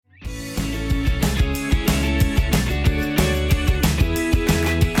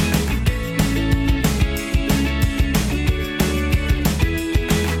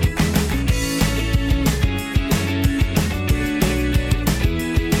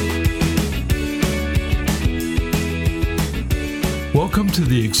Welcome to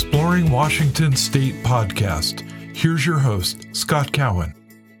the Exploring Washington State podcast. Here's your host, Scott Cowan.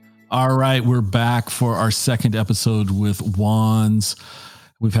 All right, we're back for our second episode with Wands.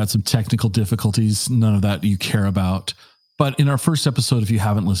 We've had some technical difficulties, none of that you care about. But in our first episode, if you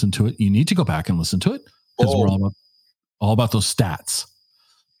haven't listened to it, you need to go back and listen to it because we're all about those stats.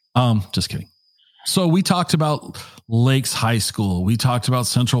 Just kidding. So we talked about Lakes High School. We talked about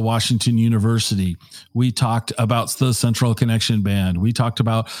Central Washington University. We talked about the Central Connection Band. We talked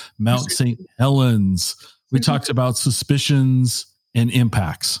about Mount St. Helens. We talked about suspicions and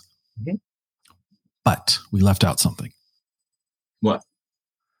impacts. Mm-hmm. But we left out something. What?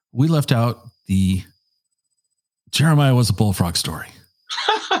 We left out the Jeremiah was a bullfrog story.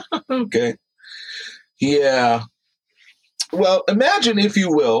 Okay. Yeah. Well, imagine, if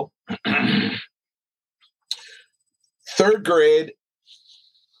you will, third grade,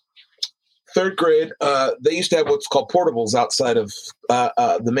 they used to have what's called portables outside of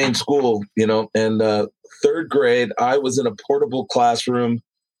the main school, and third grade, I was in a portable classroom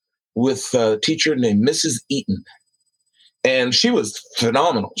with a teacher named Mrs. Eaton. And she was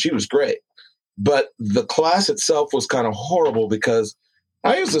phenomenal. She was great. But the class itself was kind of horrible because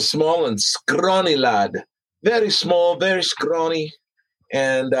I was a small and scrawny lad. Very small, very scrawny.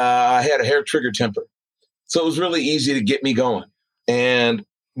 And I had a hair trigger temper. So it was really easy to get me going. And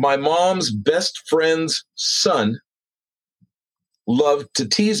my mom's best friend's son loved to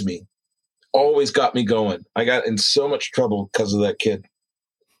tease me. Always got me going. I got in so much trouble because of that kid.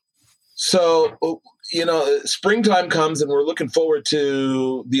 So, springtime comes and we're looking forward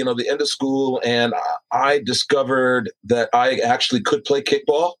to, the end of school. And I discovered that I actually could play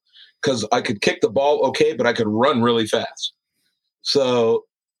kickball because I could kick the ball okay, but I could run really fast. So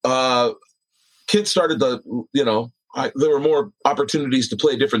kids started to, there were more opportunities to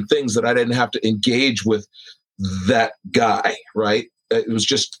play different things that I didn't have to engage with that guy, right? It was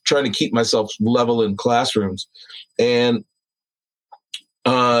just trying to keep myself level in classrooms. And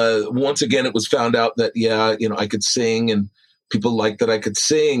once again, it was found out that, I could sing and people liked that I could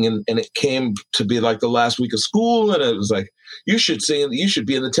sing. And it came to be like the last week of school. And it was like, you should sing. You should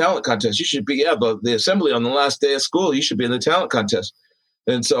be in the talent contest. You should be, the assembly on the last day of school. You should be in the talent contest.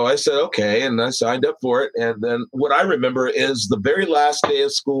 And so I said, okay. And I signed up for it. And then what I remember is the very last day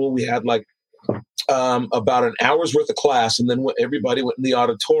of school, we had about an hour's worth of class. And then everybody went in the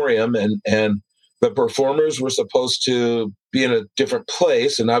auditorium and the performers were supposed to be in a different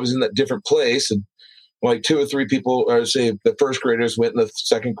place, and I was in that different place, and like two or three people, or say the first graders went and the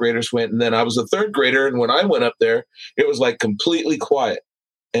second graders went, and then I was a third grader, and when I went up there, it was like completely quiet.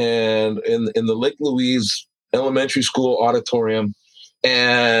 And in the Lake Louise Elementary School auditorium,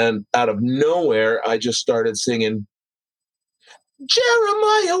 and out of nowhere, I just started singing,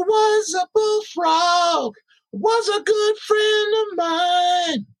 Jeremiah was a bullfrog, was a good friend of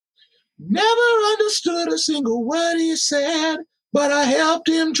mine. Never understood a single word he said, but I helped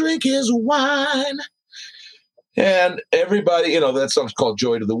him drink his wine. And everybody, that song's called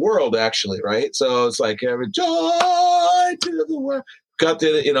Joy to the World, actually, right? So it's like, every joy to the world.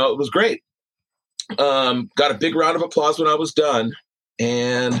 It was great. Got a big round of applause when I was done.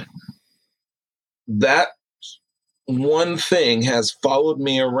 And that one thing has followed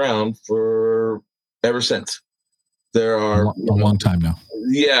me around for ever since. There are a long time now.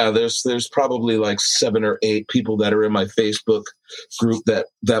 Yeah, there's probably like 7 or 8 people that are in my Facebook group that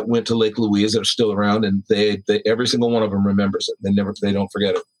went to Lake Louise that are still around, and they every single one of them remembers it. They don't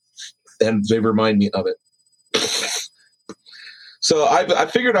forget it, and they remind me of it. So I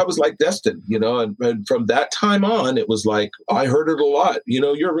figured I was like destined, and from that time on, it was like I heard it a lot.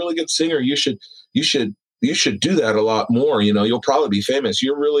 You're a really good singer. You should do that a lot more. You'll probably be famous.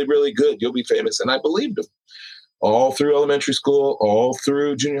 You're really, really good. You'll be famous, and I believed him. All through elementary school, all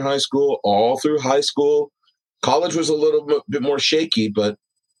through junior high school, all through high school. College was a little bit more shaky, but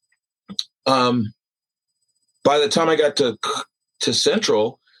by the time I got to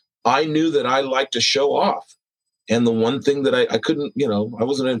Central, I knew that I liked to show off. And the one thing that I couldn't, I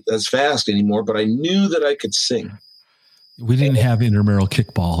wasn't as fast anymore, but I knew that I could sing. We didn't have intramural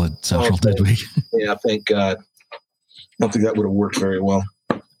kickball at Central, did we? Yeah, thank God. I don't think that would have worked very well.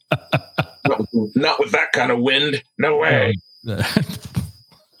 Not with that kind of wind. No way.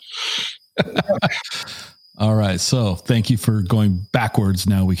 All right. So thank you for going backwards.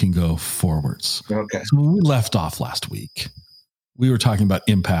 Now we can go forwards. Okay. So when we left off last week, we were talking about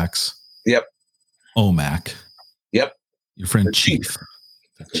impacts. Yep. OMAC. Yep. Your friend The Chief.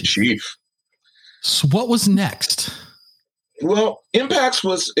 Chief. So what was next? Well, Impacts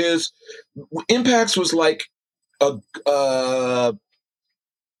was like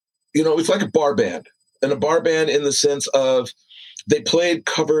it's like a bar band, and a bar band in the sense of they played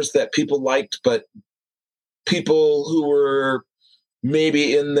covers that people liked, but people who were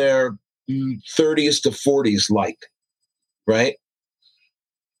maybe in their 30s to 40s liked, right?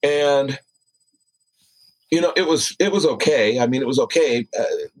 And it was okay. I mean, it was okay.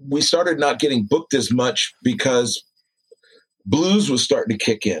 We started not getting booked as much because blues was starting to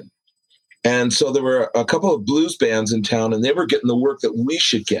kick in. And so there were a couple of blues bands in town, and they were getting the work that we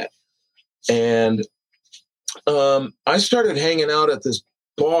should get. And I started hanging out at this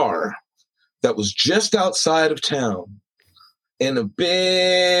bar that was just outside of town in a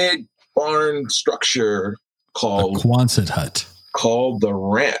big barn structure called Quonset hut, called the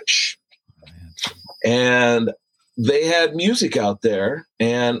Ranch. And they had music out there,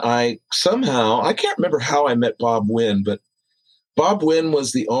 and I can't remember how I met Bob Wynn, but Bob Wynn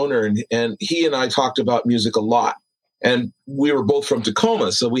was the owner, and he and I talked about music a lot. And we were both from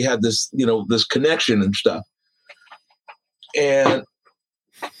Tacoma, so we had this, this connection and stuff. And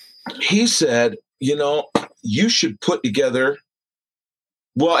he said, you should put together.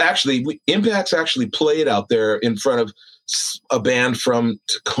 Well, actually, Impacts actually played out there in front of a band from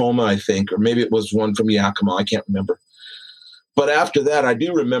Tacoma, I think, or maybe it was one from Yakima. I can't remember. But after that, I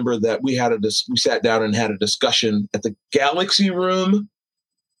do remember that we sat down and had a discussion at the Galaxy Room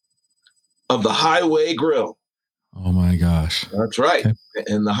of the Highway Grill. Oh my gosh. That's right. Okay.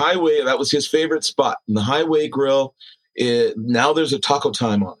 And the Highway, that was his favorite spot. And the Highway Grill, now there's a Taco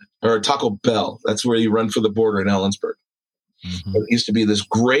Time on it, or a Taco Bell. That's where you run for the border in Ellensburg. Mm-hmm. It used to be this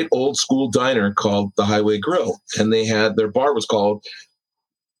great old school diner called the Highway Grill. And their bar was called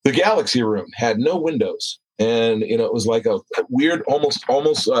the Galaxy Room, had no windows. And, it was like a weird, it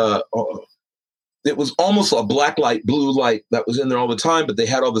was almost a black light, blue light that was in there all the time, but they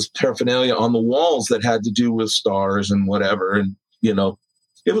had all this paraphernalia on the walls that had to do with stars and whatever. And,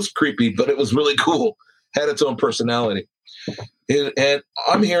 it was creepy, but it was really cool. Had its own personality. And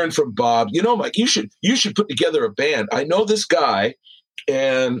I'm hearing from Bob, Mike, you should put together a band. I know this guy,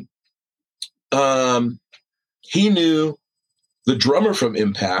 and he knew the drummer from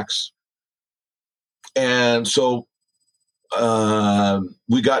Impacts. And so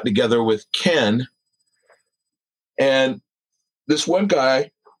we got together with Ken, and this one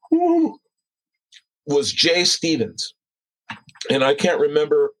guy was Jay Stevens. And I can't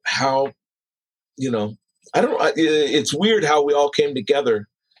remember how, it's weird how we all came together,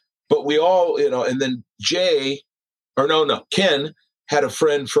 but we all, and then Ken had a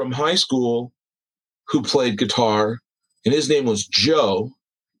friend from high school who played guitar, and his name was Joe.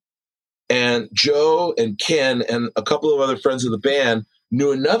 And Joe and Ken and a couple of other friends of the band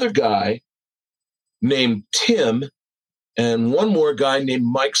knew another guy named Tim and one more guy named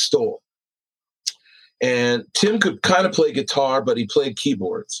Mike Stoll. And Tim could kind of play guitar, but he played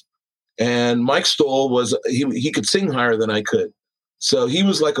keyboards. And Mike Stoll he could sing higher than I could. So he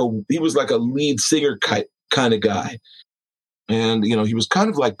was like a lead singer kind of guy. And, he was kind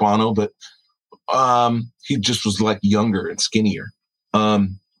of like Bono, but he just was like younger and skinnier.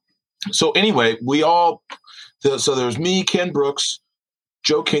 So anyway, so there's me, Ken Brooks,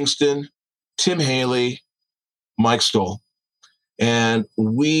 Joe Kingston, Tim Haley, Mike Stoll. And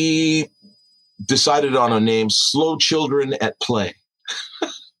we decided on a name, Slow Children at Play.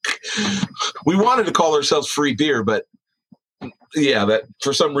 We wanted to call ourselves Free Beer, but yeah, that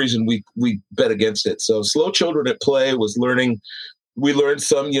for some reason we bet against it. So Slow Children at Play was we learned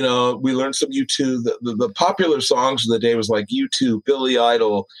some U2. The popular songs of the day was like U2, Billy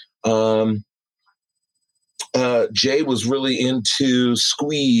Idol. Jay was really into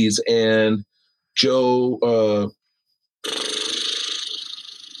Squeeze, and Joe.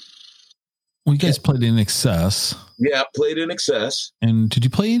 You guys played In Excess. Yeah, played In Excess. And did you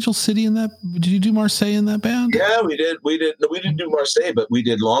play Angel City in that? Did you do Marseille in that band? Yeah, we did. No, we didn't do Marseille, but we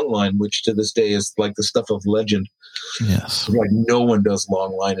did Longline, which to this day is like the stuff of legend. Yes. Like no one does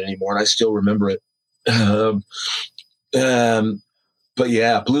Longline anymore, and I still remember it. But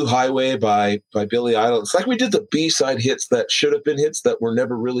yeah, Blue Highway by Billy Idol. It's like we did the B-side hits that should have been hits that were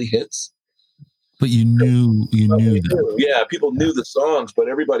never really hits. But you knew them. Yeah, people knew the songs, but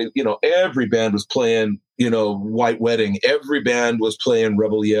everybody, every band was playing, White Wedding. Every band was playing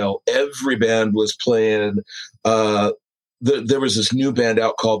Rebel Yell. Every band was playing. There was this new band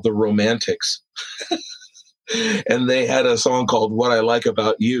out called The Romantics, and they had a song called What I Like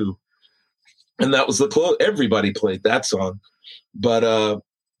About You, and that was everybody played that song. But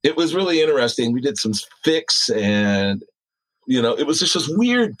it was really interesting. We did some Fix, and it was just this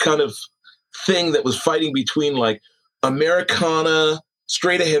weird kind of thing that was fighting between like Americana,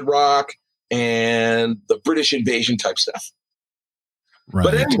 straight ahead rock, and the British invasion type stuff. Right,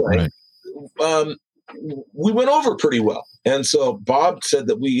 but anyway, we went over pretty well. And so Bob said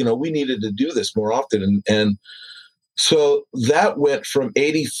that we needed to do this more often. And so that went from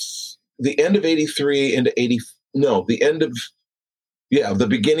the end of 83 into the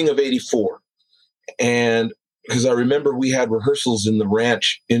beginning of 84. And because I remember we had rehearsals in the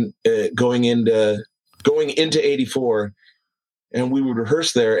ranch going into 84, and we would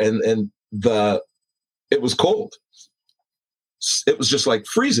rehearse there, and it was cold. It was just like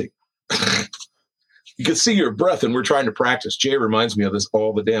freezing. You could see your breath, and we're trying to practice. Jay reminds me of this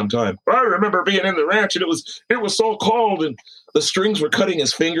all the damn time. I remember being in the ranch, and it was so cold, and the strings were cutting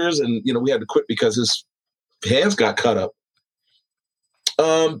his fingers, and we had to quit because his hands got cut up.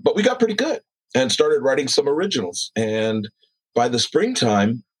 But we got pretty good and started writing some originals. And by the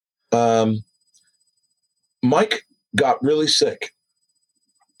springtime, Mike got really sick,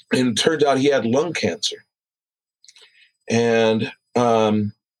 and it turned out he had lung cancer. And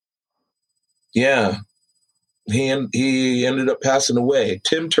he ended up passing away.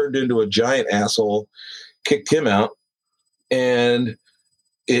 Tim turned into a giant asshole, kicked him out, and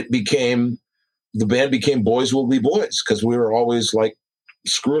the band became Boys Will Be Boys, because we were always like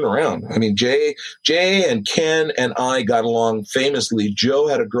screwing around. I mean, Jay and Ken and I got along famously. Joe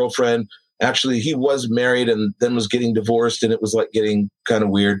had a girlfriend. Actually, he was married and then was getting divorced, and it was like getting kind of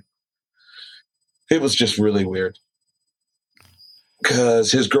weird. It was just really weird,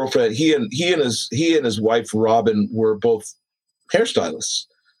 because his girlfriend, he and his wife Robin were both hairstylists,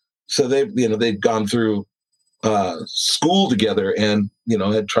 so they'd gone through school together, and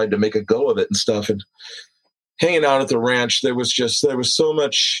had tried to make a go of it and stuff. And hanging out at the ranch, there was so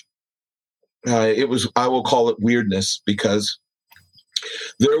much. I will call it weirdness, because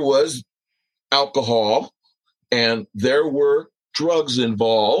there was alcohol and there were drugs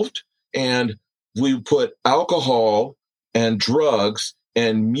involved, and we put alcohol and drugs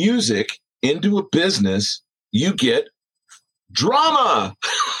and music into a business, you get drama.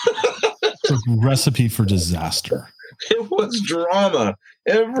 It's a recipe for disaster. It was drama.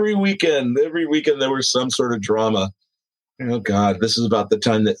 Every weekend there was some sort of drama. Oh God, this is about the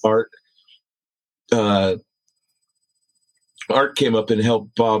time that Art came up and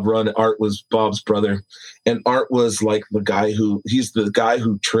helped Bob run. Art was Bob's brother, and Art was like he's the guy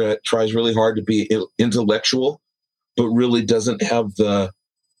who tries really hard to be intellectual, but really doesn't have the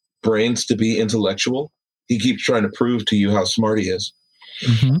brains to be intellectual. He keeps trying to prove to you how smart he is.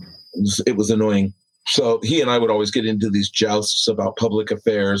 Mm-hmm. It was annoying. So he and I would always get into these jousts about public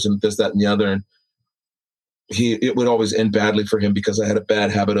affairs and this, that, and the other. And it would always end badly for him, because I had a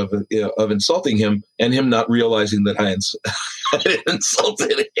bad habit of insulting him, and him not realizing that I had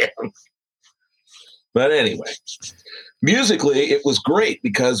insulted him. But anyway, musically, it was great,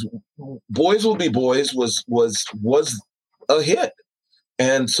 because Boys Will Be Boys was a hit.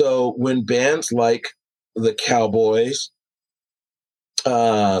 And so when bands like the Cowboys,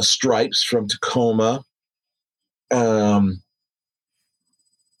 Stripes from Tacoma, the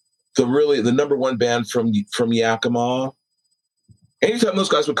number one band from Yakima, anytime those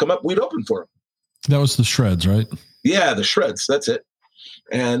guys would come up, we'd open for them. That was the Shreds, right? Yeah, the Shreds. That's it.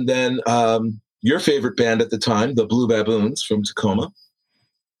 And then your favorite band at the time, the Blue Baboons from Tacoma.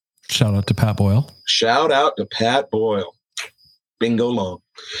 Shout out to Pat Boyle. Shout out to Pat Boyle. Bingo long.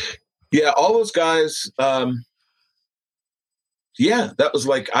 Yeah, all those guys. That was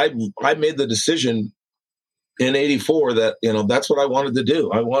like I made the decision in 84 that that's what I wanted to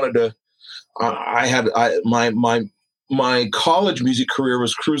do. I wanted to. My college music career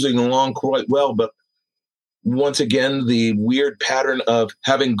was cruising along quite well, but once again, the weird pattern of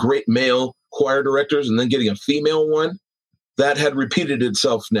having great male choir directors and then getting a female one, that had repeated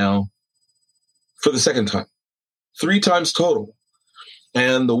itself now for the second time, 3 times total.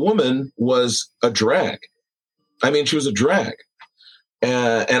 And the woman was a drag. I mean, she was a drag.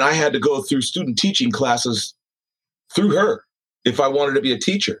 And I had to go through student teaching classes through her if I wanted to be a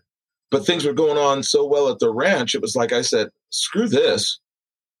teacher. But things were going on so well at the ranch, it was like I said, screw this.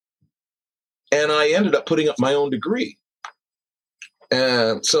 And I ended up putting up my own degree.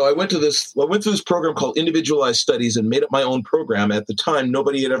 And so I went through this program called Individualized Studies and made up my own program. At the time,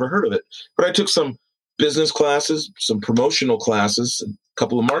 nobody had ever heard of it. But I took some business classes, some promotional classes, a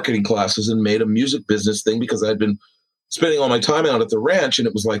couple of marketing classes, and made a music business thing, because I'd been spending all my time out at the ranch, and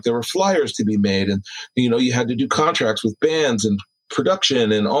it was like there were flyers to be made, and you had to do contracts with bands and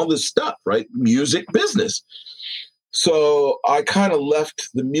production and all this stuff, right? Music business. So I kind of left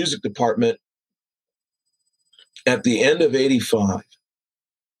the music department at the end of 85,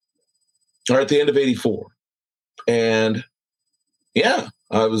 or at the end of 84. And that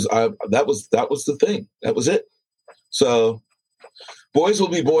was the thing. That was it. So Boys Will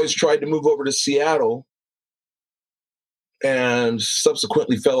Be Boys tried to move over to Seattle and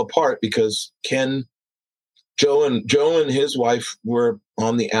subsequently fell apart because Joe and his wife were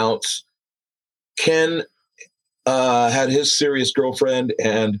on the outs. Ken had his serious girlfriend,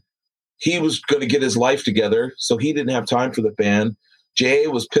 and he was going to get his life together, so he didn't have time for the band. Jay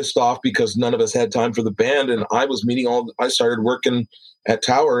was pissed off because none of us had time for the band, and I started working at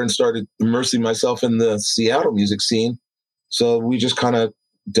Tower and started immersing myself in the Seattle music scene. So we just kind of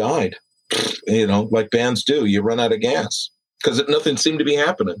died, like bands do. You run out of gas because nothing seemed to be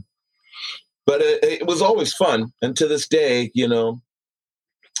happening. But it was always fun. And to this day, you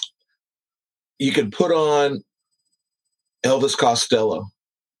could put on Elvis Costello.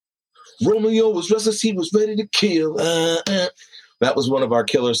 Romeo was restless, he was ready to kill. That was one of our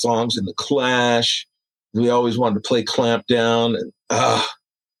killer songs in The Clash. We always wanted to play Clamp Down. And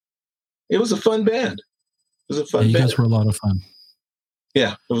it was a fun band. You guys were a lot of fun.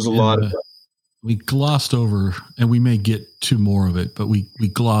 Yeah, it was a lot of fun. We glossed over, and we may get to more of it, but we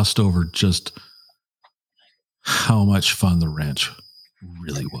glossed over just how much fun the Ranch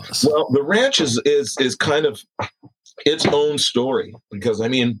really was. Well, the Ranch is kind of its own story because,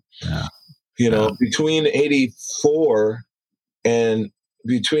 between 84 and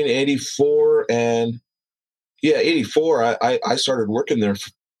 84, I started working there.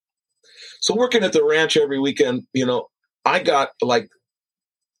 So working at the Ranch every weekend, I got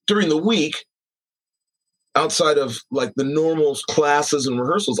during the week, outside of the normal classes and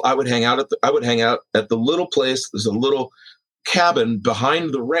rehearsals, I would hang out at the little place. There's a little cabin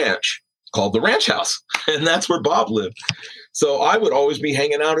behind the Ranch called the Ranch House, and that's where Bob lived. So I would always be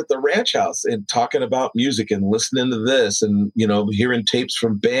hanging out at the Ranch House and talking about music and listening to this and, hearing tapes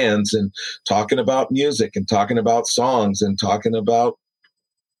from bands and talking about music and talking about songs and talking about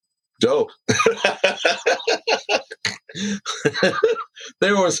dope.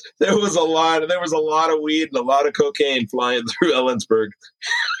 There was a lot of weed and a lot of cocaine flying through Ellensburg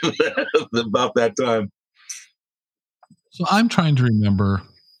about that time. So I'm trying to remember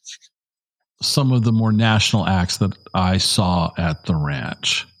some of the more national acts that I saw at the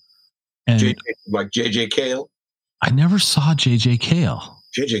Ranch. And like J.J. Cale? I never saw J.J. Cale.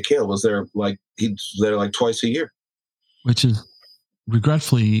 J.J. Cale was there he's there twice a year. Which is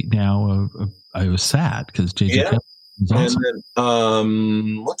regretfully now I was sad because J.J. Cale was awesome. And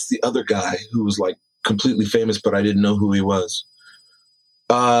then what's the other guy who was completely famous but I didn't know who he was?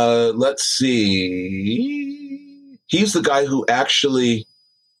 Let's see. He's the guy who actually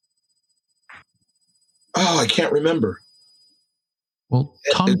I can't remember. Well,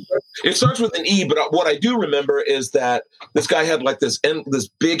 Tom, it starts with an E, but what I do remember is that this guy had this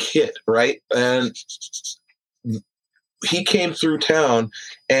big hit, right? And he came through town,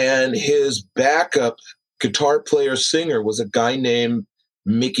 and his backup guitar player singer was a guy named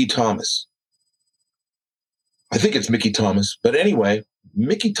Mickey Thomas. I think it's Mickey Thomas, but anyway,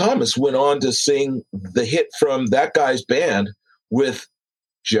 Mickey Thomas went on to sing the hit from that guy's band with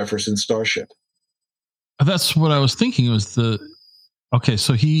Jefferson Starship. That's what I was thinking. It was okay.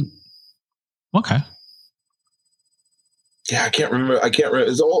 Yeah, I can't remember.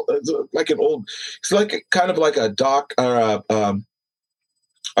 It's kind of like a doc or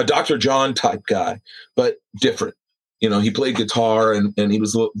a Dr. John type guy, but different. He played guitar and he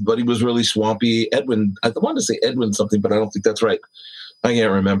was really swampy. Edwin, I wanted to say Edwin something, but I don't think that's right. I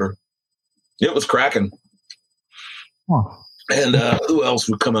can't remember. It was cracking. Huh. And who else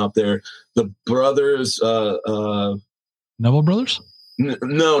would come out there? The brothers. Neville Brothers?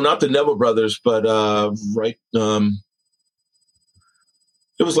 No, not the Neville Brothers, but right.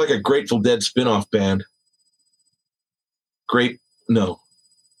 It was like a Grateful Dead spinoff band.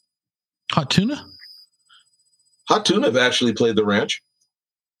 Hot Tuna? Hot Tuna have actually played the Ranch.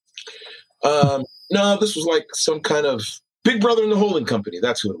 No, this was some kind of Big Brother and the Holding Company.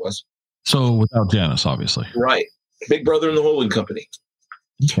 That's who it was. So without Janice, obviously. Right. Big Brother and the Holding Company.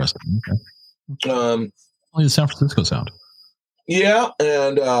 Interesting. Okay. Only the San Francisco sound. Yeah,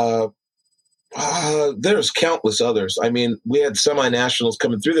 and there's countless others. I mean, we had semi-nationals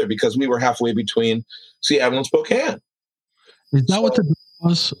coming through there because we were halfway between Seattle and Spokane. Is that what the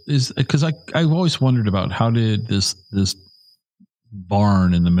was? Is because I've always wondered about how did this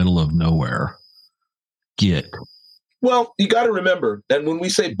barn in the middle of nowhere get? Well, you got to remember, and when we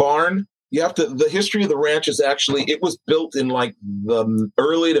say barn, you have to. The history of the Ranch is actually it was built in the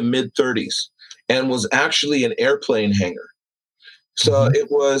early to mid 30s and was actually an airplane hangar. So it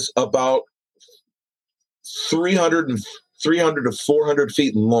was about 300 to 400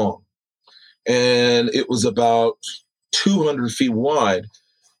 feet long, and it was about 200 feet wide,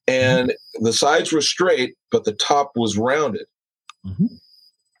 and the sides were straight, but the top was rounded. Mm-hmm.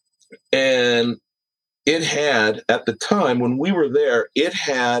 And it had, at the time when we were there, it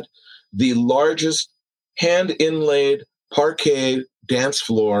had the largest hand inlaid parquet dance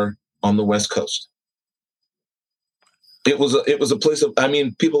floor on the West Coast. It was a place of, I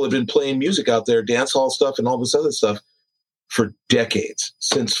mean, people have been playing music out there, dance hall stuff and all this other stuff for decades,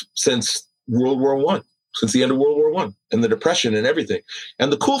 since World War I, since the end of World War I and the Depression and everything.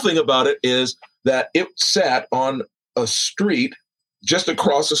 And the cool thing about it is that it sat on a street just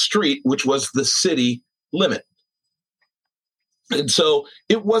across a street, which was the city limit. And so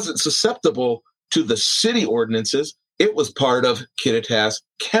it wasn't susceptible to the city ordinances. It was part of Kittitas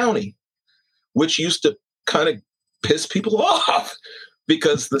County, which used to kind of piss people off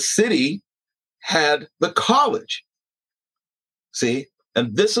because the city had the college. See?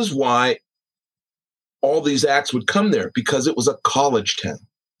 And this is why all these acts would come there, because it was a college town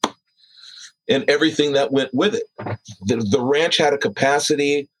and everything that went with it. The ranch had a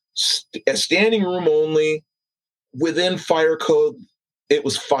capacity, a standing room only, within fire code, it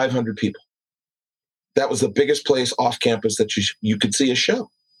was 500 people. That was the biggest place off campus that you could see a show.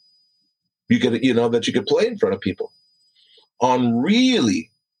 You could, that you could play in front of people.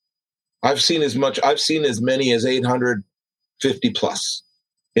 I've seen as many as 850 plus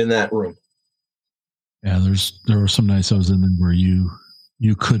in that room. Yeah, there were some nights I was in there where you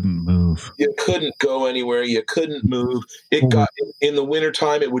couldn't move. You couldn't go anywhere. You couldn't move. It got, in the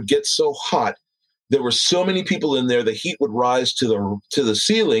wintertime, it would get so hot. There were so many people in there, the heat would rise to the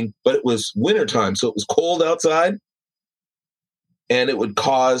ceiling, but it was wintertime, so it was cold outside, and it would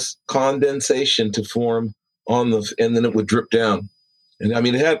cause condensation to form and then it would drip down. And I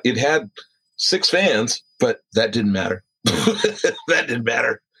mean, it had 6 fans, but that didn't matter. That didn't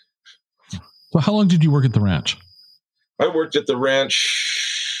matter. So how long did you work at the ranch? I worked at the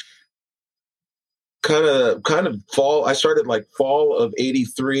ranch kind of fall. I started like fall of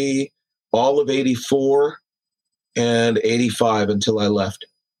 83, all of 84, and 85 until I left.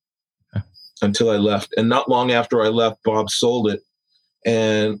 Okay. And not long after I left, Bob sold it.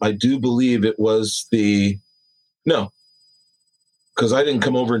 And I do believe it was because I didn't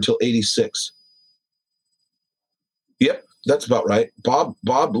come over until 86. Yep, that's about right. Bob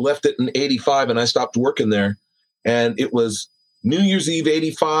left it in 85 and I stopped working there. And it was New Year's Eve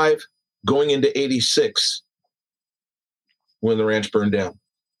 85 going into 86 when the ranch burned down.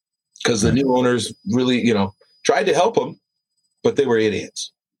 Because the new owners really, tried to help them, but they were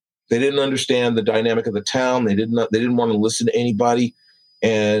idiots. They didn't understand the dynamic of the town. They didn't want to listen to anybody.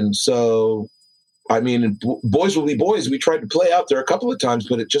 And so, I mean, Boys Will Be Boys, we tried to play out there a couple of times,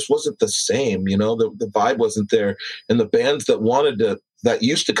 but it just wasn't the same. The vibe wasn't there. And the bands that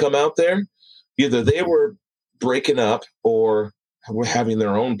used to come out there, either they were breaking up or were having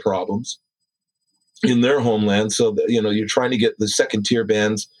their own problems in their homeland. So, you're trying to get the second tier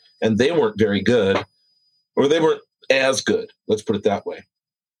bands, and they weren't very good, or they weren't as good. Let's put it that way.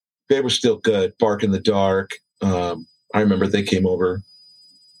 They were still good. Bark in the Dark. I remember they came over.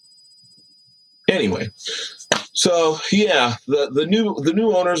 Anyway, so yeah, the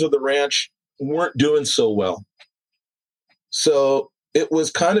new owners of the ranch weren't doing so well. So it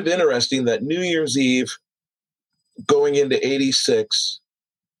was kind of interesting that New Year's Eve going into 86,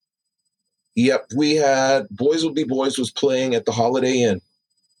 yep, we had Boys Will Be Boys was playing at the Holiday Inn,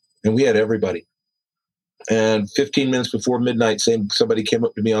 and we had everybody. And 15 minutes before midnight, somebody came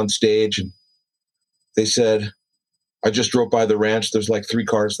up to me on stage and they said, I just drove by the ranch. There's like 3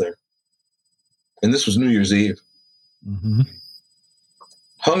 cars there. And this was New Year's Eve. Mm-hmm.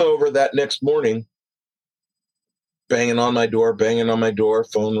 Hungover that next morning, banging on my door,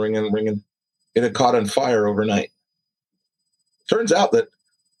 phone ringing. It had caught on fire overnight. Turns out that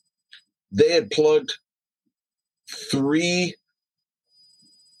they had plugged three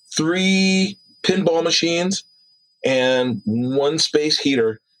pinball machines and 1 space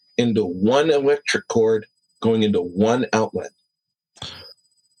heater into 1 electric cord going into 1 outlet.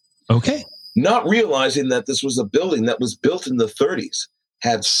 Okay. Not realizing that this was a building that was built in the 30s,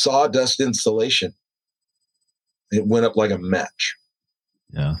 had sawdust insulation. It went up like a match.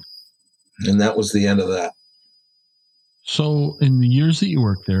 Yeah. And that was the end of that. So in the years that you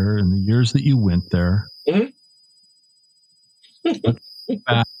worked there, in the years that you went there,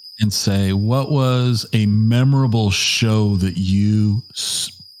 back and say, what was a memorable show that you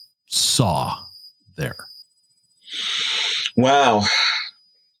saw there? Wow.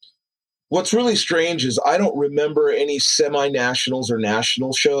 What's really strange is I don't remember any semi-nationals or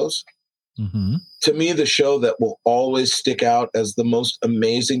national shows. Mm-hmm. To me, the show that will always stick out as the most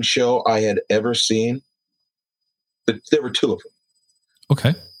amazing show I had ever seen, but there were 2 of them.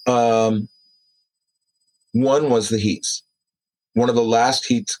 Okay. One was the Heats. one of the last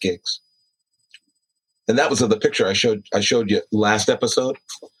Heats gigs. And that was the picture I showed you last episode.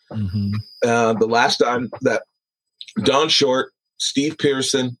 Mm-hmm. The last time that Don Short, Steve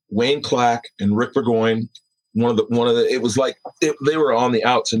Pearson, Wayne Clack, and Rick Burgoyne, it was like they were on the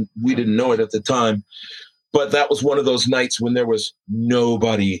outs and we didn't know it at the time. But that was one of those nights when there was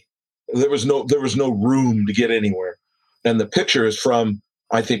nobody. There was no room to get anywhere. And the picture is from,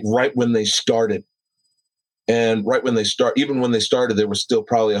 I think, right when they started. And right when even when they started, there was still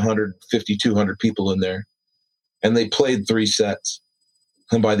probably 150, 200 people in there. And they played 3 sets.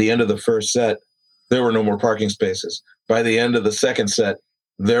 And by the end of the first set, there were no more parking spaces. By the end of the second set,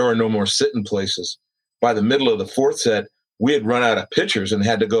 there were no more sitting places. By the middle of the fourth set, we had run out of pitchers and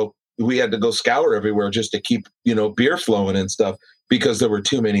we had to go scour everywhere just to keep, beer flowing and stuff because there were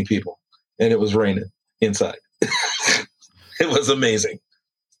too many people and it was raining inside. It was amazing.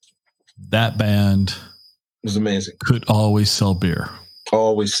 That band was amazing. Could always sell beer.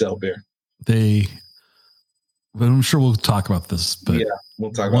 Always sell beer. But I'm sure we'll talk about this, but yeah,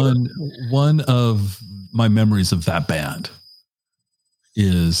 we'll talk about it. One of my memories of that band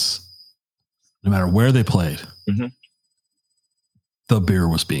is no matter where they played, mm-hmm. the beer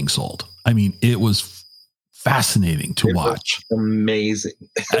was being sold. I mean, it was fascinating to watch. Amazing.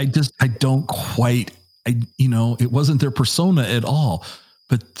 It wasn't their persona at all,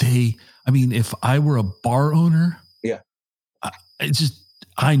 but if I were a bar owner, yeah,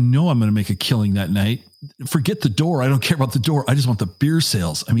 I know I'm going to make a killing that night. Forget the door. I don't care about the door. I just want the beer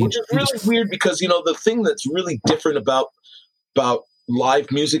sales. I mean, which is really weird because, the thing that's really different about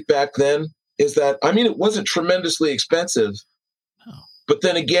live music back then is that, it wasn't tremendously expensive, but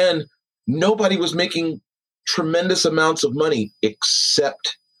then again, nobody was making tremendous amounts of money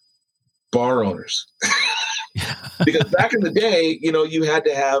except bar owners. Because back in the day, you had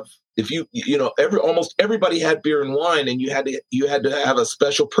to have, almost everybody had beer and wine, and you had to have a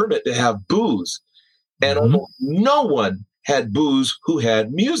special permit to have booze, and mm-hmm. almost no one had booze who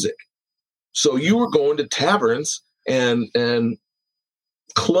had music. So you were going to taverns and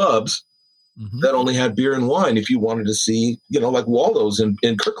clubs mm-hmm. that only had beer and wine if you wanted to see, like Waldo's in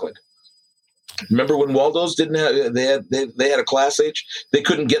Kirkland. Remember when Waldo's didn't have they had a Class H? They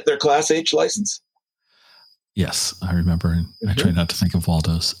couldn't get their Class H license. Yes, I remember. And mm-hmm. I try not to think of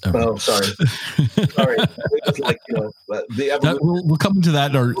Waldo's ever. Oh, sorry. Sorry. It's like, we'll come to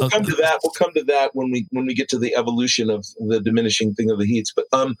that. We'll come to that when we get to the evolution of the diminishing thing of the Heats. But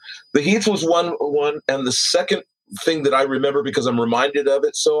the Heats was one, and the second thing that I remember because I'm reminded of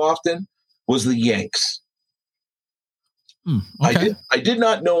it so often was the Yanks. Okay. I did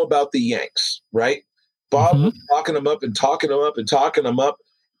not know about the Yanks, right? Bob mm-hmm. was talking them up and talking them up.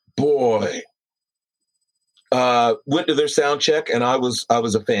 Boy. Went to their sound check and I was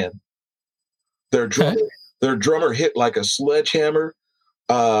a fan. Their drummer hit like a sledgehammer.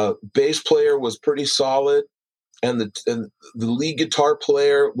 Bass player was pretty solid, and the lead guitar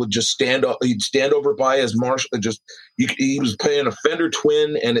player would just stand up. He'd stand over by his Marshall. He was playing a Fender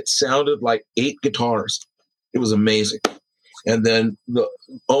Twin, and it sounded like 8 guitars. It was amazing. And then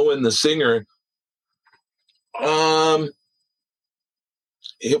Owen, the singer,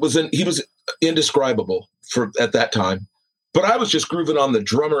 he was indescribable at that time, but I was just grooving on the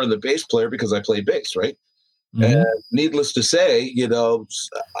drummer and the bass player because I played bass, right? Mm-hmm. And needless to say,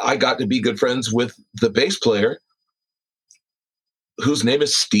 I got to be good friends with the bass player, whose name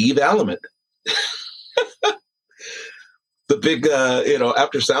is Steve Alamant. The big,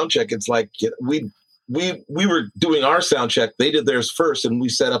 after sound check, it's like we were doing our sound check. They did theirs first, and we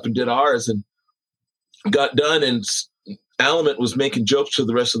set up and did ours and got done. And Alamant was making jokes to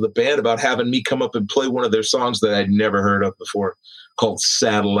the rest of the band about having me come up and play one of their songs that I'd never heard of before, called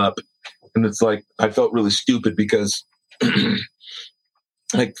Saddle Up. And it's like, I felt really stupid because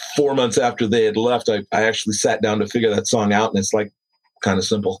like 4 months after they had left, I actually sat down to figure that song out. And it's like kind of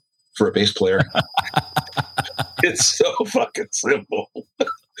simple for a bass player. It's so fucking simple.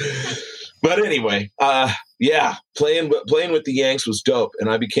 But anyway, playing with the Yanks was dope, and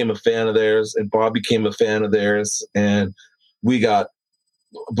I became a fan of theirs, and Bob became a fan of theirs, and we got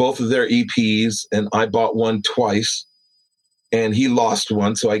both of their EPs, and I bought one twice, and he lost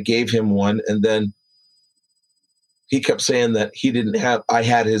one, so I gave him one, and then he kept saying that he didn't have. I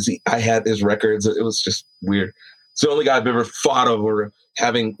had his records. It was just weird. It's the only guy I've ever fought over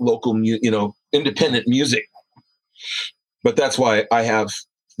having local, independent music. But that's why I have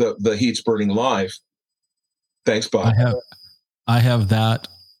the Heats Burning Live. Thanks, Bob. I have that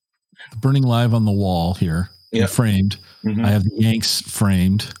Burning Live on the wall here, framed. Mm-hmm. I have the Yanks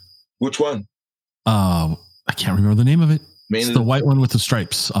framed. Which one? I can't remember the name of it. It's the white one with the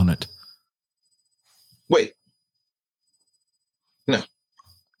stripes on it. Wait.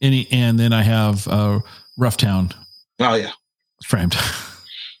 And then I have Rough Town. Oh yeah, framed.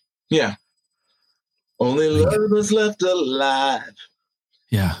 Yeah. Only love is left alive.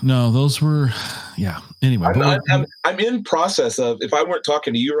 Yeah, no, those were, yeah. Anyway, I'm in process of, if I weren't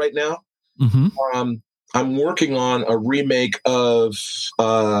talking to you right now, I'm working on a remake of,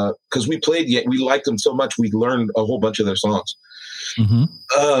 because we liked them so much, we learned a whole bunch of their songs.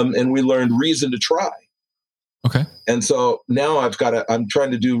 And we learned Reason to Try. Okay. And so now I'm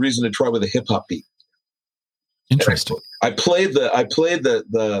trying to do Reason to Try with a hip hop beat. Interesting. I played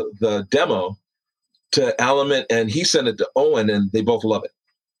the demo to Element, and he sent it to Owen, and they both love it.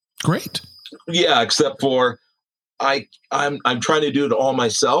 Great. Yeah, except for I'm trying to do it all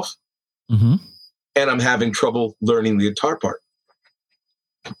myself, and I'm having trouble learning the guitar part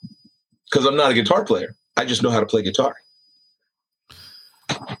because I'm not a guitar player. I just know how to play guitar.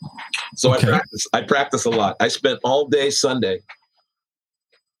 So okay. I practice a lot. I spent all day Sunday.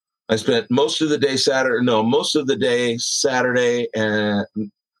 I spent most of the day Saturday and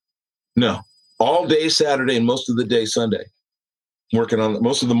all day Saturday and most of the day Sunday, working on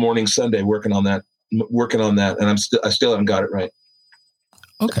most of the morning Sunday, working on that. And I still haven't got it right.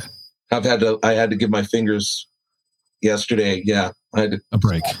 Okay. I had to give my fingers yesterday. Yeah. I had a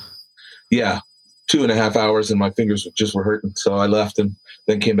break. Yeah. 2.5 hours and my fingers were hurting. So I left and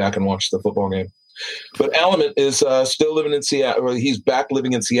then came back and watched the football game. But Element is still living in Seattle. He's back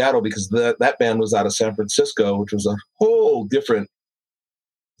living in Seattle because that band was out of San Francisco, which was a whole different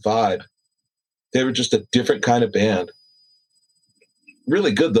vibe. They were just a different kind of band.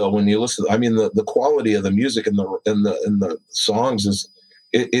 Really good though when you listen. I mean, the quality of the music and the songs is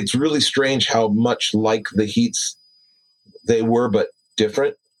it's really strange how much like the Heats they were, but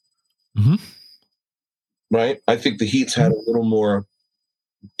different. Right? I think the Heats had a little more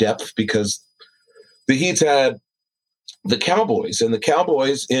depth because the Heats had the Cowboys, and the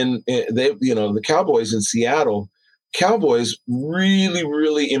Cowboys the Cowboys in Seattle. Cowboys really,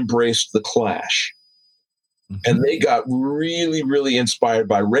 really embraced the Clash, and they got really, really inspired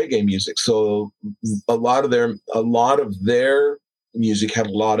by reggae music. So a lot of their music had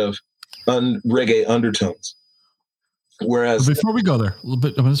a lot of reggae undertones. Whereas, before we go there, a little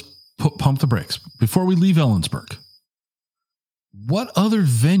bit, I'm going to pump the brakes before we leave Ellensburg. What other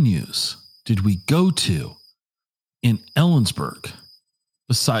venues did we go to in Ellensburg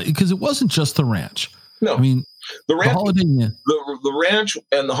besides? Because it wasn't just the Ranch. No, I mean the Ranch, Holiday Inn. The Ranch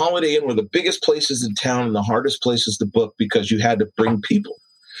and the Holiday Inn were the biggest places in town and the hardest places to book because you had to bring people.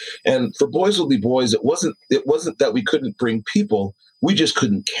 And for Boys Will Be Boys, it wasn't that we couldn't bring people; we just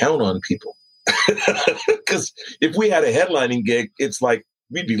couldn't count on people. Because if we had a headlining gig, it's like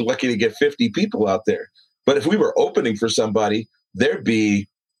we'd be lucky to get 50 people out there. But if we were opening for somebody, there'd be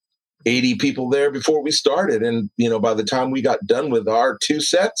 80 people there before we started. And, by the time we got done with our 2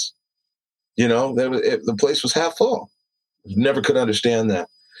 sets, the place was half full. Never could understand that.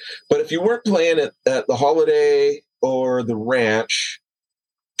 But if you weren't playing at the Holiday or the Ranch,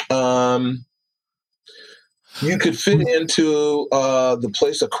 you could fit into the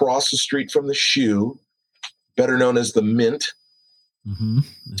place across the street from the Shoe, better known as the Mint.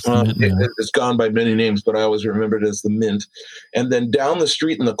 It's gone by many names, but I always remember it as the Mint. And then down the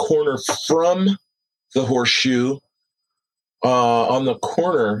street in the corner from the Horseshoe, on the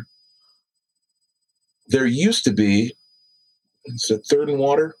corner, there used to be, is it Third and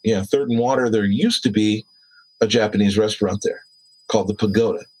Water? Yeah, Third and Water. There used to be a Japanese restaurant there called the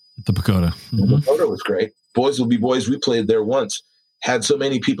Pagoda. The Pagoda. The Pagoda was great. Boys Will Be Boys. We played there once. Had so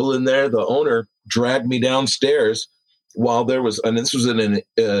many people in there. The owner dragged me downstairs while there was, and this was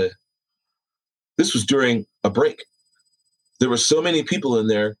this was during a break. There were so many people in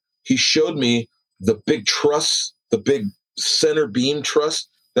there. He showed me the big truss, the big center beam truss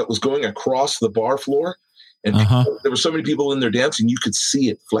that was going across the bar floor. And there were so many people in there dancing, you could see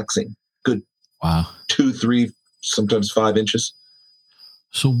it flexing. Good. Wow. 2, 3, sometimes 5 inches.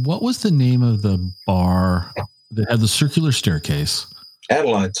 So what was the name of the bar that had the circular staircase?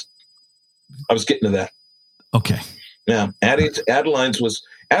 Adeline's. I was getting to that. Okay. Yeah. Adeline's was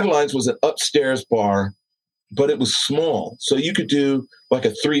an upstairs bar, but it was small. So you could do like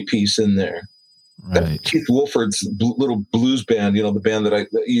a 3-piece in there. Right. Keith Wolford's little blues band, the band that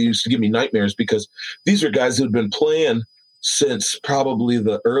used to give me nightmares because these are guys who had been playing since probably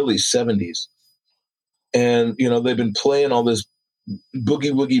the early 70s. And, they've been playing all this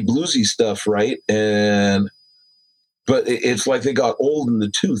boogie woogie bluesy stuff, right? But it's like they got old in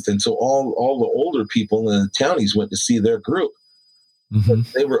the tooth. And so all the older people in the townies went to see their group.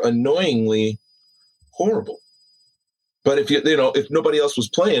 But they were annoyingly horrible. But if if nobody else was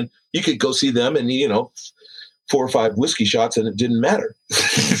playing, you could go see them and 4 or 5 whiskey shots and it didn't matter.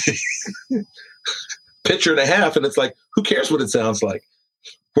 Pitcher and a half, and it's like, who cares what it sounds like?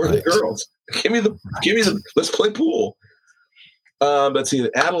 Where are the girls? Give me the. Let's play pool. But see,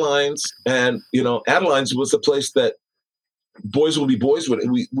 Adelines, and Adelines was the place that Boys Will Be Boys would.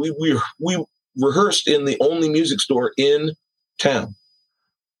 We rehearsed in the only music store in town,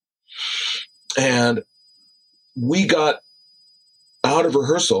 and we got out of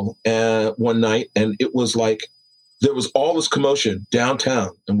rehearsal one night, and it was like there was all this commotion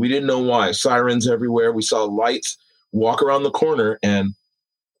downtown, and we didn't know why. Sirens everywhere. We saw lights walk around the corner, and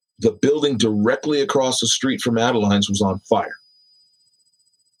the building directly across the street from Adelines was on fire.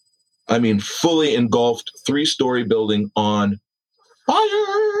 I mean, fully engulfed, 3-story building on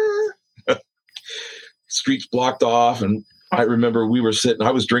fire. Streets blocked off, and I remember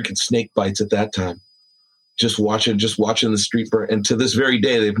I was drinking snake bites at that time. Just watching the street burn. And to this very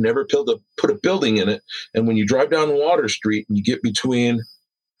day, they've never put a building in it. And when you drive down Water Street and you get between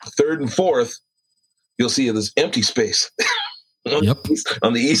 3rd and 4th, you'll see this empty space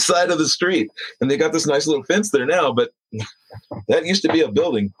on the east side of the street. And they got this nice little fence there now, but that used to be a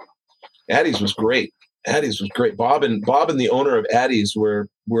building. Addie's was great. Bob and the owner of Addie's were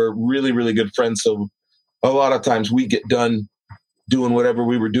really, really good friends. So a lot of times we get done doing whatever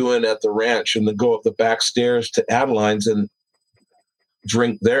we were doing at the ranch and then go up the back stairs to Adelines and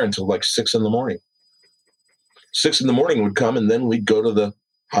drink there until like 6 a.m. 6 a.m. would come, and then we'd go to the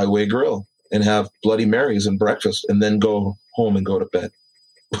Highway Grill and have Bloody Marys and breakfast, and then go home and go to bed.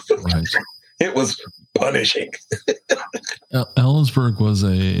 Right. It was punishing. Ellensburg was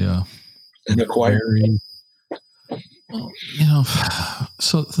an acquired.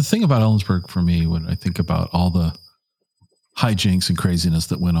 So the thing about Ellensburg for me, when I think about all the hijinks and craziness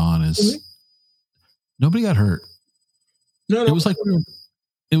that went on, is nobody got hurt. No. It was like we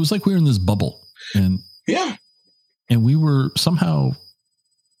were in this bubble, and we were somehow,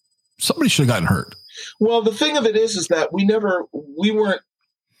 somebody should have gotten hurt. Well, the thing of it is that we weren't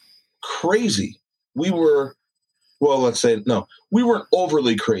crazy. We weren't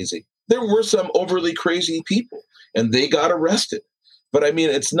overly crazy. There were some overly crazy people, and they got arrested. But I mean,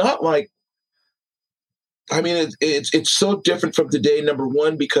 it's not like, it's so different from today. Number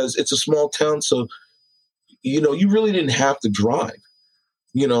one, because it's a small town, so you really didn't have to drive.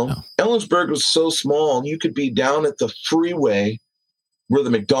 No. Ellensburg was so small, you could be down at the freeway where the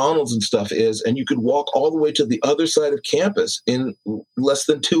McDonald's and stuff is, and you could walk all the way to the other side of campus in less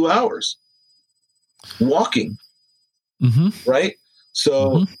than 2 hours walking. Mm-hmm. Right?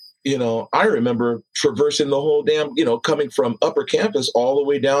 So, I remember traversing the whole damn, coming from upper campus all the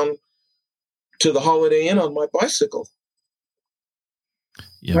way down to the Holiday Inn on my bicycle.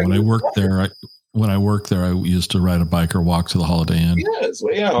 Yeah, when I worked there, I used to ride a bike or walk to the Holiday Inn. Yes, a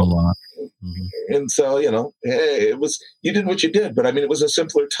lot. Mm-hmm. And so, hey, you did what you did, but it was a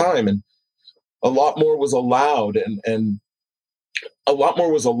simpler time, and a lot more was allowed, and a lot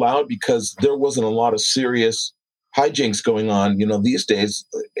more was allowed because there wasn't a lot of serious hijinks going on. These days,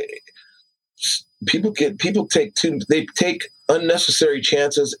 people take unnecessary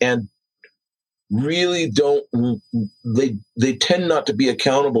chances and really don't. They tend not to be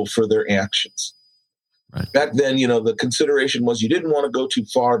accountable for their actions. Right. Back then, the consideration was you didn't want to go too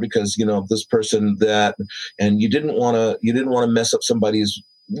far because this person that, and you didn't want to mess up somebody's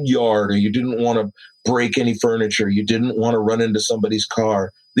yard, or you didn't want to break any furniture, you didn't want to run into somebody's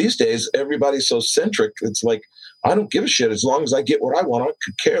car. These days, everybody's so centric. It's like, I don't give a shit as long as I get what I want. I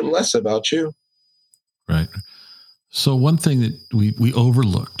could care less about you. Right. So one thing that we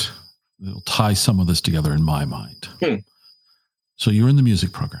overlooked, it'll tie some of this together in my mind. So you were in the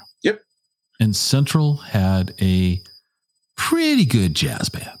music program. Yep. And Central had a pretty good jazz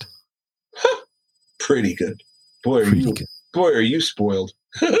band. Pretty good. Boy, are you spoiled.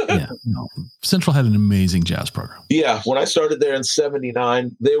 Yeah, no. Central had an amazing jazz program. Yeah, when I started there in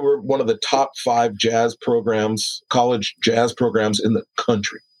 79, they were one of the top 5 jazz programs, college jazz programs in the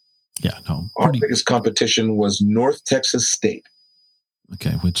country. Yeah, no. Our biggest competition was North Texas State.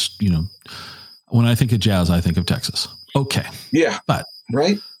 Okay, which, when I think of jazz, I think of Texas. Okay. Yeah. But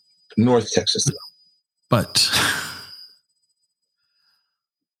right? North Texas. But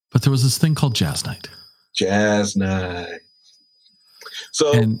there was this thing called Jazz Night. Jazz Night.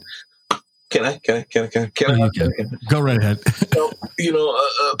 So can I go right ahead. So,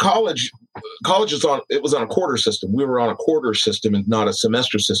 college was on a quarter system. We were on a quarter system and not a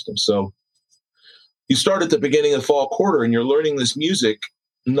semester system. So you start at the beginning of fall quarter and you're learning this music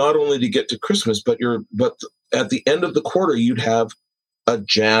not only to get to Christmas, but at the end of the quarter, you'd have a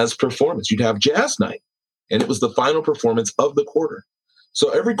jazz performance. You'd have Jazz Night. And it was the final performance of the quarter. So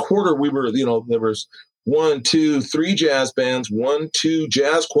every quarter we were, there was 1, 2, 3 jazz bands, 1, 2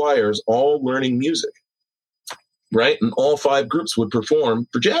 jazz choirs, all learning music, right? And all 5 groups would perform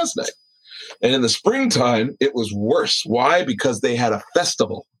for jazz night. And in the springtime, it was worse. Why? Because they had a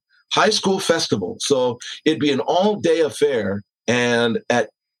festival, high school festival. So it'd be an all-day affair. And at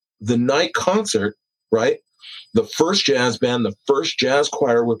the night concert, right, the first jazz band, the first jazz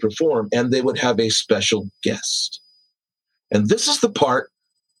choir would perform, and they would have a special guest. And this is the part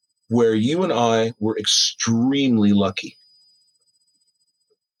where you and I were extremely lucky.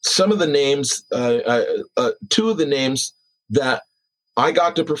 Some of the names, 2 of the names that I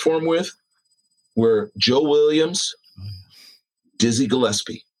got to perform with were Joe Williams, Dizzy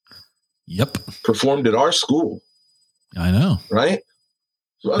Gillespie. Yep. Performed at our school. I know. Right?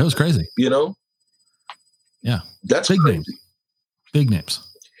 That was crazy. Yeah. That's big crazy. names. Big names.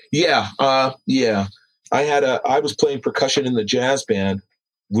 Yeah. Yeah. I was playing percussion in the jazz band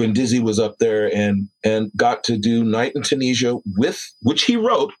when Dizzy was up there and got to do Night in Tunisia which he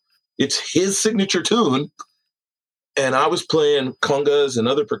wrote. It's his signature tune. And I was playing congas and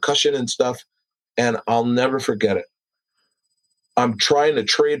other percussion and stuff. And I'll never forget it. I'm trying to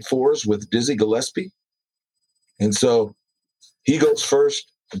trade 4s with Dizzy Gillespie. And so he goes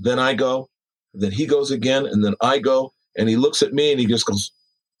first, then I go, then he goes again, and then I go. And he looks at me and he just goes,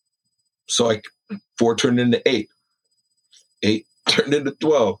 so 4 turned into 8. 8 turned into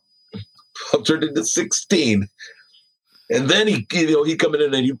 12. 12 turned into 16. And then he come in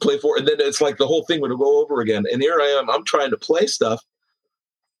and he'd play 4. And then it's like the whole thing would go over again. And here I am, I'm trying to play stuff.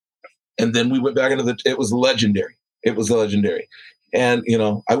 And then we went back into it was legendary. It was legendary. And,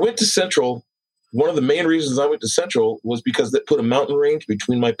 I went to Central. One of the main reasons I went to Central was because they put a mountain range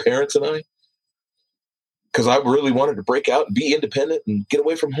between my parents and I. Because I really wanted to break out and be independent and get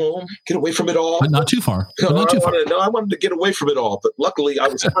away from home, get away from it all. But not too far. I wanted to get away from it all. But luckily, I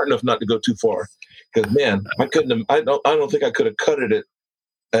was smart enough not to go too far. Because, man, I don't think I could have cut it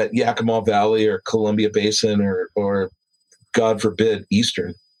at Yakima Valley or Columbia Basin or God forbid,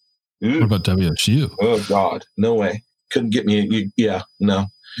 Eastern. What about WSU? Oh, God. No way. Couldn't get me. Yeah, no.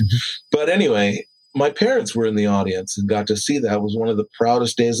 Mm-hmm. But anyway, my parents were in the audience and got to see that. It was one of the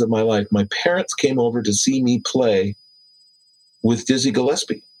proudest days of my life. My parents came over to see me play with Dizzy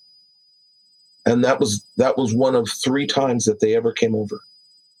Gillespie. And that was one of 3 times that they ever came over.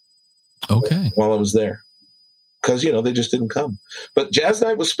 Okay. While I was there. Because, they just didn't come. But Jazz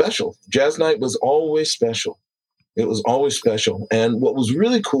Night was special. Jazz Night was always special. It was always special. And what was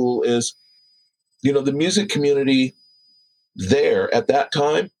really cool is, the music community there at that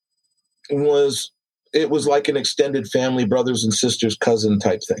time was like an extended family, brothers and sisters, cousin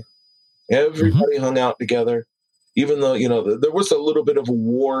type thing. Everybody hung out together, even though, there was a little bit of a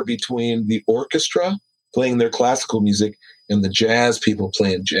war between the orchestra playing their classical music and the jazz people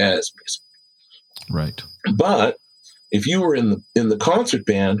playing jazz music. Right. But if you were in the concert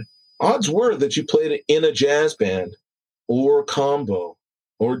band, odds were that you played in a jazz band or combo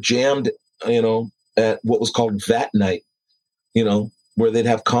or jammed, at what was called VAT Night, where they'd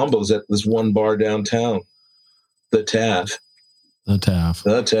have combos at this one bar downtown, the Tav.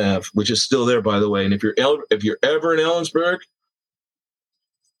 The Tav, which is still there, by the way. And if you're ever in Ellensburg,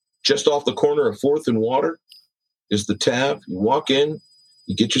 just off the corner of 4th and Water is the Tav. You walk in,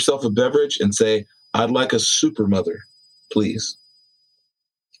 you get yourself a beverage and say, "I'd like a super mother, please."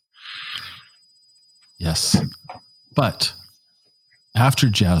 Yes. But after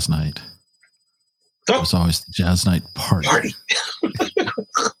Jazz Night, it was always the Jazz Night party.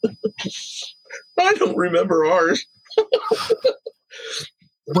 I don't remember ours.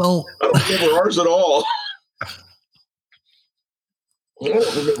 Well, I don't remember ours at all. I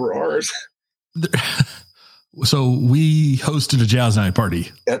don't remember ours. So we hosted a Jazz Night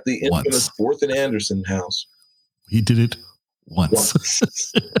party at the infamous 4th and Anderson house. We did it once.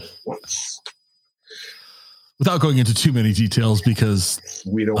 Without going into too many details, because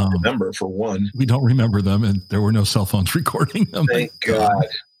we don't remember, for one. We don't remember them, and there were no cell phones recording them. Thank God.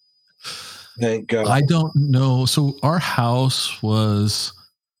 Thank God. I don't know. So our house was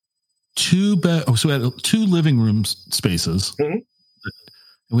so we had 2 living room spaces. Mm-hmm.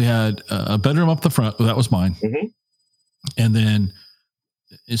 We had a bedroom up the front. That was mine. Mm-hmm. And then,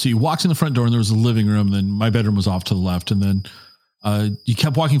 so you walked in the front door and there was a living room. And then my bedroom was off to the left. And then you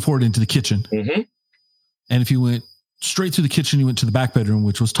kept walking forward into the kitchen. Mm-hmm. And if you went straight through the kitchen, you went to the back bedroom,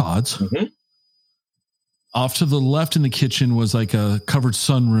 which was Todd's. Mm-hmm. Off to the left in the kitchen was like a covered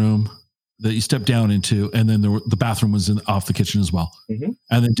sunroom that you stepped down into. And then the bathroom was off the kitchen as well. Mm-hmm.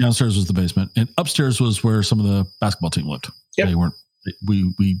 And then downstairs was the basement. And upstairs was where some of the basketball team lived. Yep. They weren't,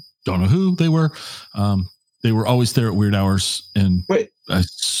 we don't know who they were. They were always there at weird hours, and Wait.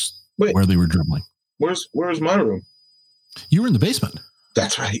 where they were dribbling. Where's my room? You were in the basement.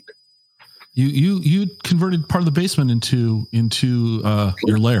 That's right. You converted part of the basement into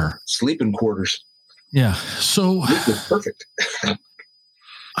your lair. Sleeping quarters. Yeah. So It was perfect.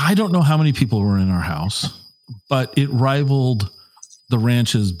 I don't know how many people were in our house, but it rivaled the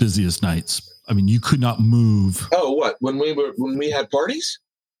ranch's busiest nights. I mean, you could not move. Oh, what? When we had parties?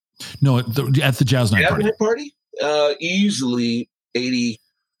 No, at the jazz night party. Easily 80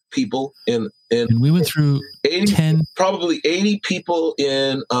 people in And we went through 10. Probably 80 people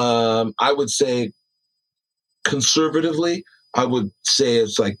in, I would say conservatively, I would say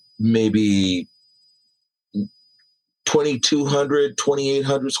it's like maybe 2,200,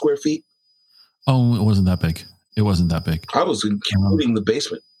 2,800 square feet. Oh, it wasn't that big. It wasn't that big. I was including the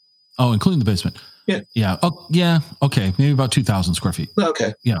basement. Oh, including the basement. Yeah. Yeah. Oh, yeah. Okay. Maybe about 2,000 square feet.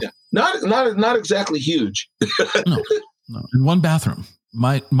 Okay. Yeah. Not exactly huge. No. And one bathroom.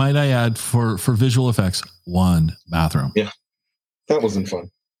 Might I add for visual effects, one bathroom. Yeah. That wasn't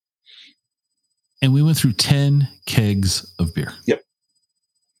fun. And we went through 10 kegs of beer. Yep.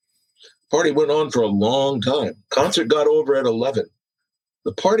 Party went on for a long time. Concert got over at 11.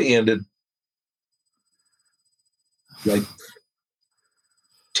 The party ended like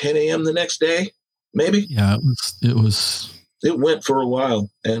 10 a.m. the next day, maybe. Yeah, It went for a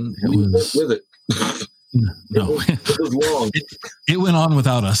while, and we went with it. No, it was long. It went on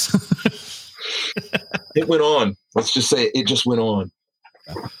without us. It went on. Let's just say it just went on.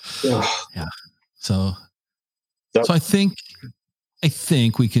 Yeah. So I think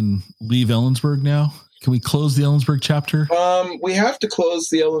we can leave Ellensburg now. Can we close the Ellensburg chapter? We have to close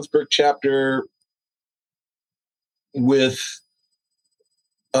the Ellensburg chapter with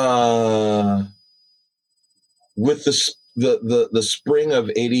the spring of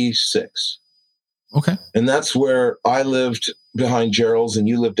 '86. Okay. And that's where I lived behind Gerald's and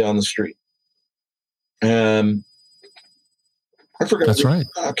you lived down the street. And I forgot. That's right.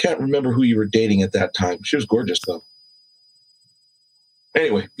 I can't remember who you were dating at that time. She was gorgeous though.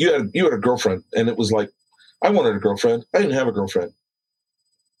 Anyway, you had a girlfriend, and it was like, I wanted a girlfriend. I didn't have a girlfriend.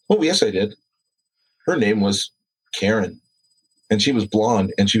 Oh, yes, I did. Her name was Karen, and she was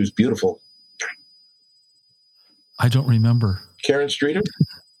blonde, and she was beautiful. I don't remember. Karen Streeter?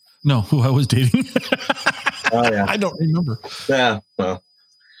 No, who I was dating. Oh, yeah. I don't remember. Yeah, well.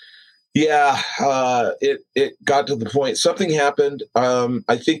 Yeah, it got to the point. Something happened.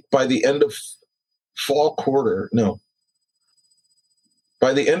 I think by the end of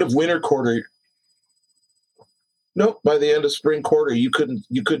by the end of winter quarter. Nope, by the end of spring quarter, you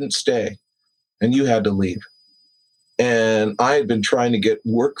couldn't stay, and you had to leave. And I had been trying to get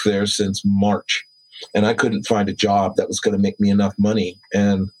work there since March, and I couldn't find a job that was going to make me enough money.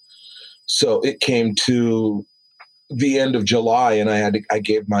 And so it came to the end of July, and I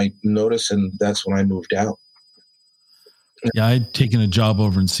gave my notice, and that's when I moved out. Yeah, I'd taken a job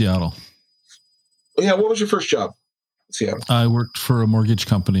over in Seattle. Yeah, what was your first job in Seattle? I worked for a mortgage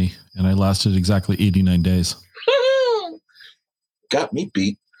company, and I lasted exactly 89 days. Got me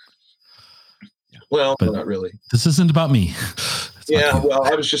beat. Well, but not really. This isn't about me. Yeah, well,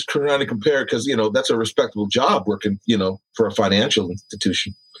 I was just trying to compare because, that's a respectable job working, for a financial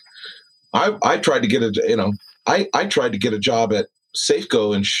institution. I tried to get I tried to get a job at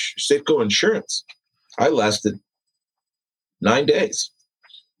Safeco Insurance. I lasted 9 days.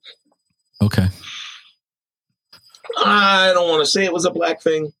 Okay. I don't want to say it was a black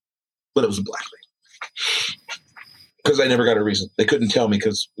thing, but it was a black thing. Because I never got a reason. They couldn't tell me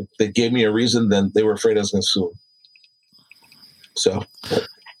because if they gave me a reason, then they were afraid I was going to sue them. So,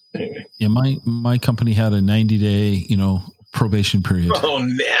 anyway. Yeah, my company had a 90-day, probation period. Oh,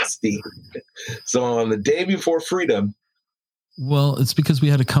 nasty. So on the day before freedom. Well, it's because we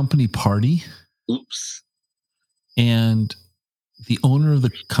had a company party. Oops. And the owner of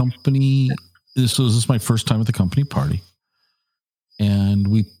the company, this was my first time at the company party. And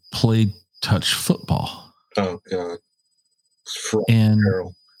we played touch football. Oh, God. And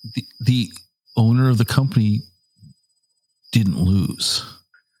the owner of the company didn't lose.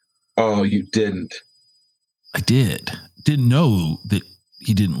 Oh, you didn't? I did. Didn't know that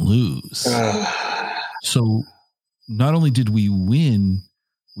he didn't lose. So not only did we win,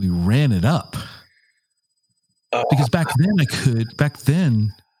 we ran it up. Because back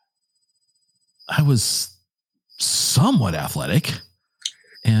then I was somewhat athletic.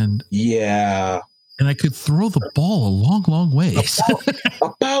 And yeah. And I could throw the ball a long, long ways.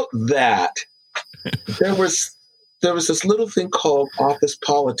 About that, there was this little thing called office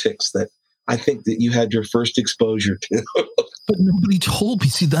politics that I think that you had your first exposure to. But nobody told me.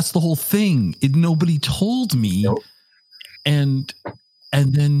 See, that's the whole thing. Nobody told me. Nope. And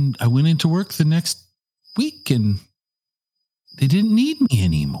then I went into work the next week and they didn't need me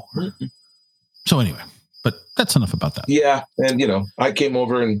anymore. Mm-hmm. So anyway, but that's enough about that. Yeah. And, I came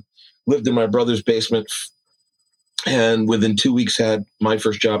over and lived in my brother's basement, and within 2 weeks had my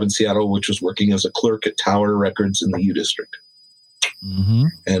first job in Seattle, which was working as a clerk at Tower Records in the U District. Mm-hmm.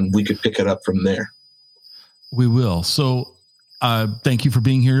 And we could pick it up from there. We will. So thank you for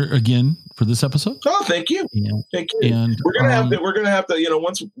being here again for this episode. Oh, thank you. Yeah. Thank you. And we're going to have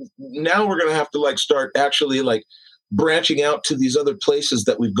to, now we're going to have to start actually branching out to these other places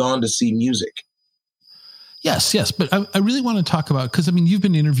that we've gone to see music. Yes. But I really want to talk about, because you've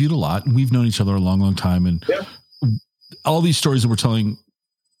been interviewed a lot and we've known each other a long, long time. And all these stories that we're telling,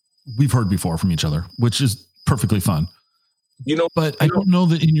 we've heard before from each other, which is perfectly fun. But I don't know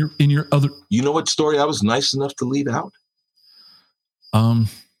that in your other, what story I was nice enough to leave out?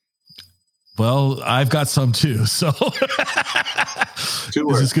 Well, I've got some too. So is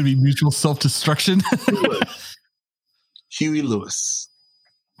this going to be mutual self-destruction? Huey Lewis.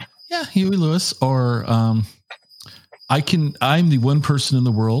 Yeah, Huey Lewis. Or I'm the one person in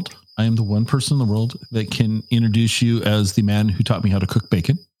the world. I am the one person in the world that can introduce you as the man who taught me how to cook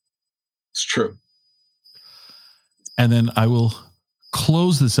bacon. It's true. And then I will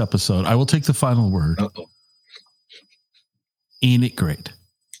close this episode. I will take the final word. Uh-oh. Ain't it great?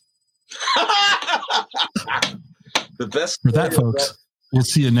 The best for that, folks. We'll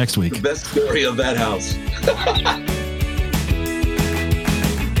see you next week. The best story of that house.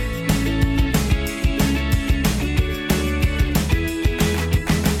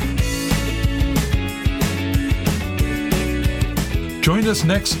 Join us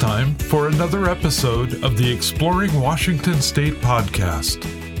next time for another episode of the Exploring Washington State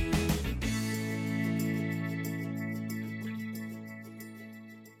podcast.